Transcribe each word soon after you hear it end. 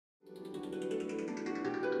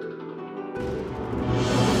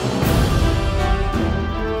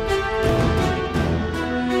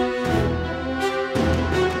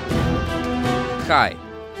Hi,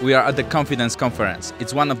 we are at the Confidence Conference.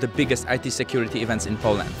 It's one of the biggest IT security events in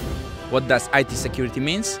Poland. What does IT security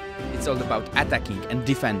means? It's all about attacking and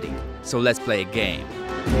defending. So let's play a game.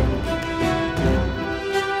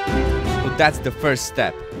 So that's the first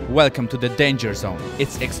step. Welcome to the danger zone.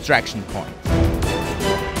 It's extraction point.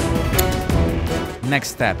 Next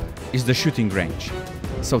step is the shooting range.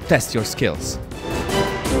 So test your skills.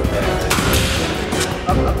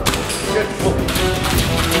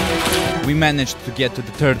 We managed to get to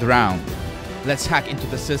the third round. Let's hack into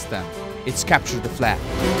the system. It's capture the flag.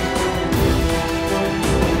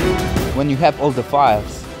 When you have all the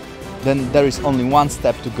files, then there is only one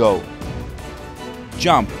step to go.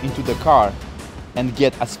 Jump into the car and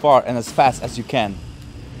get as far and as fast as you can.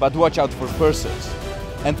 But watch out for pursuits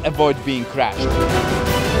and avoid being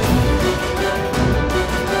crashed.